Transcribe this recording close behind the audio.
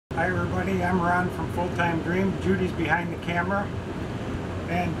Hi everybody, I'm Ron from Full Time Dream. Judy's behind the camera,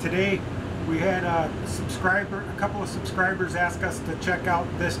 and today we had a couple of subscribers ask us to check out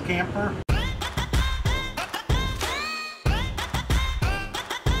this camper.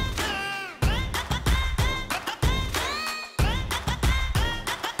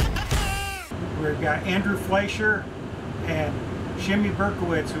 We've got Andrew Fleischer and Shimmy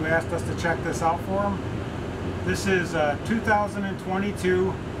Berkowitz who asked us to check this out for them. This is a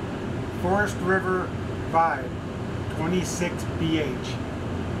 2022 Forest River Vibe 26 BH,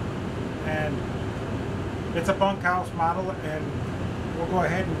 and it's a bunkhouse model, and we'll go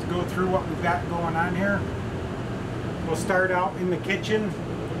ahead and go through what we've got going on here. We'll start out in the kitchen.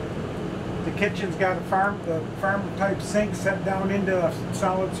 The kitchen's got the farm type sink set down into a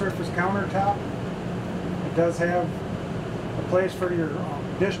solid surface countertop. It does have a place for your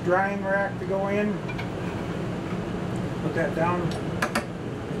dish drying rack to go in. Put that down.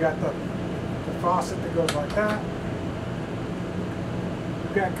 You got the faucet that goes like that.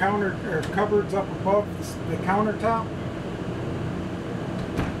 We've got cupboards up above the countertop.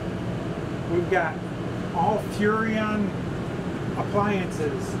 We've got all Furrion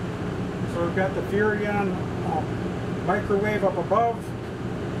appliances. So we've got the Furrion microwave up above.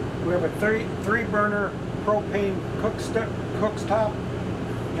 We have a three burner propane cooktop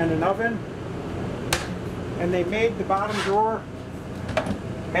and an oven. And they made the bottom drawer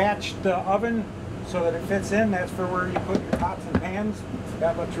match the oven so that it fits in. That's for where you put your pots and pans.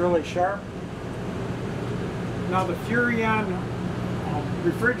 That looks really sharp. Now the Furrion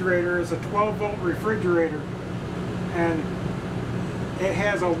refrigerator is a 12-volt refrigerator, and it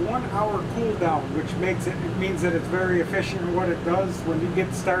has a 1 hour cool down, which means that it's very efficient in what it does. When you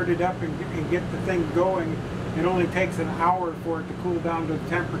get started up and get the thing going, it only takes an hour for it to cool down to the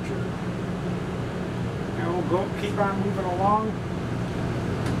temperature. And we'll keep on moving along.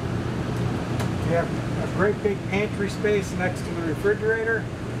 We have a great big pantry space next to the refrigerator,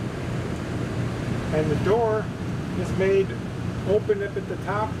 and the door is made open up at the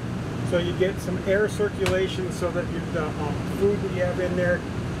top, so you get some air circulation so that the food that you have in there,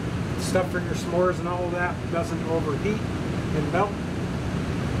 stuff for your s'mores and all of that, doesn't overheat and melt.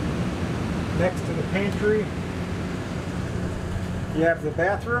 Next to the pantry, you have the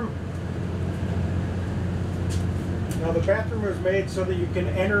bathroom. Now the bathroom was made so that you can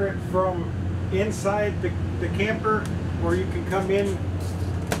enter it from inside the camper, or you can come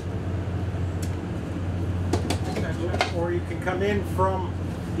in from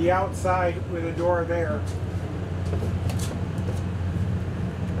the outside with a door there.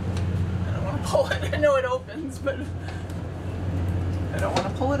 I don't want to pull it. I know it opens, but I don't want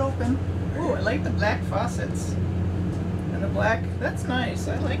to pull it open. Ooh, I like the black faucets. And the black, that's nice.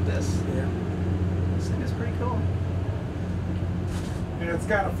 I like this. Yeah. This thing is pretty cool. And it's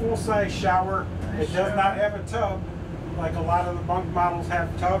got a full-size shower. Nice It does shower. not have a tub. Like a lot of the bunk models have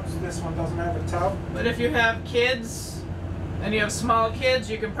tubs, this one doesn't have a tub. But if you have kids and you have small kids,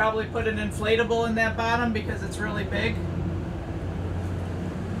 you can probably put an inflatable in that bottom because it's really big.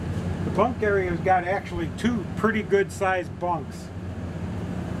 The bunk area's got actually two pretty good sized bunks.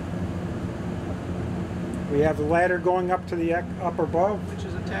 We have the ladder going up to the up above. Which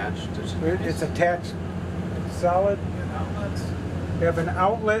is attached. It's attached solid. Outlets. We have an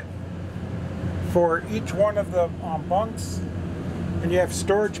outlet for each one of the bunks, and you have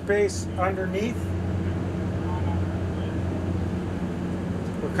storage space underneath.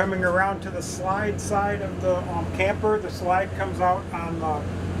 We're coming around to the slide side of the camper. The slide comes out on the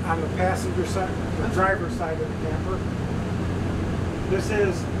passenger side, the driver's side of the camper. This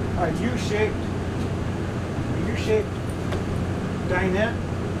is a U-shaped dinette,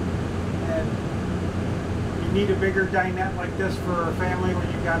 and you need a bigger dinette like this for a family when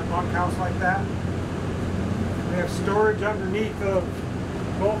you've got a bunkhouse like that. We have storage underneath of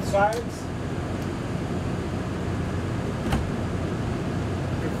both sides.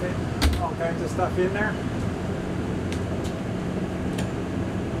 You can fit all kinds of stuff in there.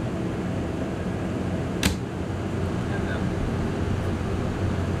 And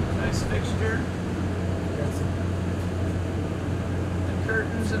nice fixture. And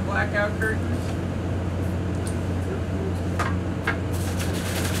curtains and blackout curtains.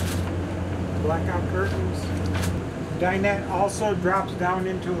 Blackout curtains. Dinette also drops down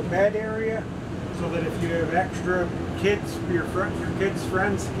into a bed area, so that if you have extra kids, your kids'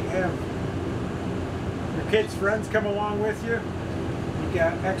 friends come along with you, you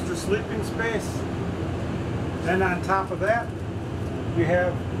got extra sleeping space. Then on top of that, you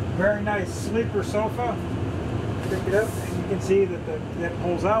have a very nice sleeper sofa. Pick it up, and you can see that that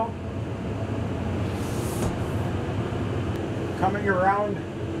pulls out. Coming around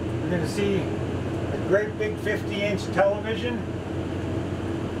going to see a great big 50-inch television.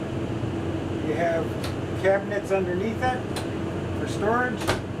 You have cabinets underneath it for storage.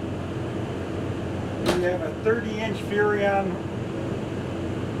 You have a 30-inch Furrion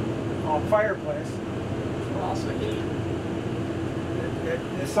fireplace. Will also heat.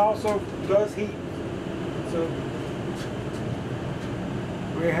 This also does heat. So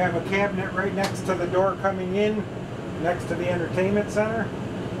we have a cabinet right next to the door coming in, next to the entertainment center.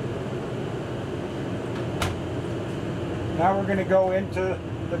 Now we're going to go into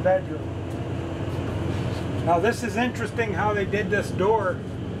the bedroom. Now this is interesting how they did this door.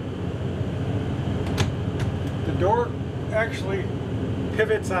 The door actually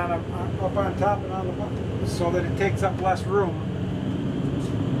pivots on up on top and on the bottom so that it takes up less room.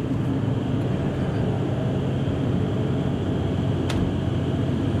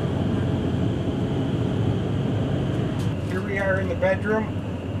 Here we are in the bedroom.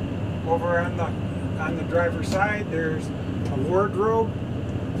 Over on the driver's side, there's a wardrobe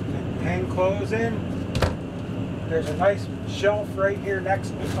to hang clothes in. There's a nice shelf right here next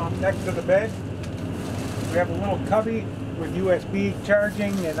to the bed. We have a little cubby with USB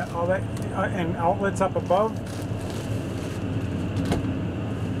charging and all that, and outlets up above.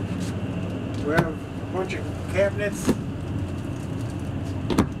 We have a bunch of cabinets.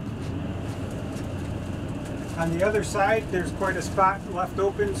 On the other side, there's quite a spot left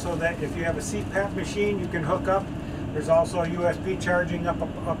open so that if you have a CPAP machine, you can hook up. There's also a USB charging up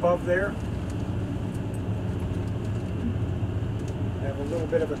above there. Have a little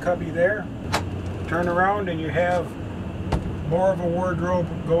bit of a cubby there. Turn around and you have more of a wardrobe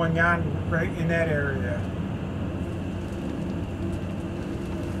going on right in that area.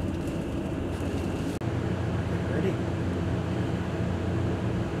 Ready?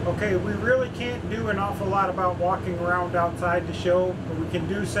 Okay, we really can't do an awful lot about walking around outside the show, but we can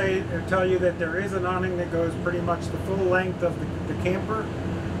do tell you that there is an awning that goes pretty much the full length of the camper.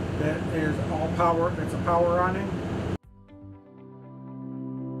 That is all power. It's a power awning.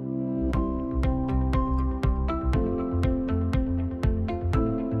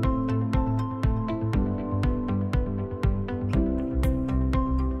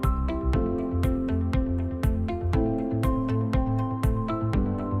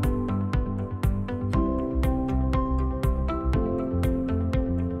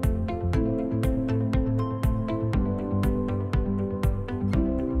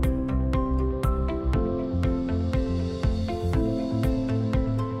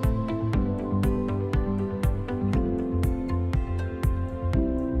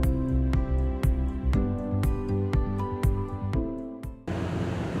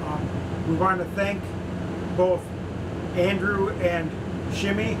 We want to thank both Andrew and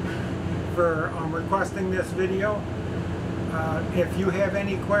Shimmy for requesting this video. If you have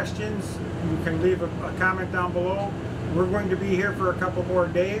any questions, you can leave a comment down below. We're going to be here for a couple more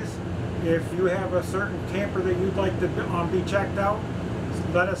days. If you have a certain camper that you'd like to be checked out,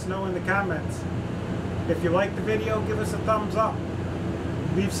 let us know in the comments. If you like the video, give us a thumbs up.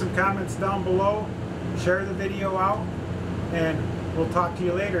 Leave some comments down below. Share the video out. And we'll talk to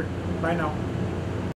you later. Bye now.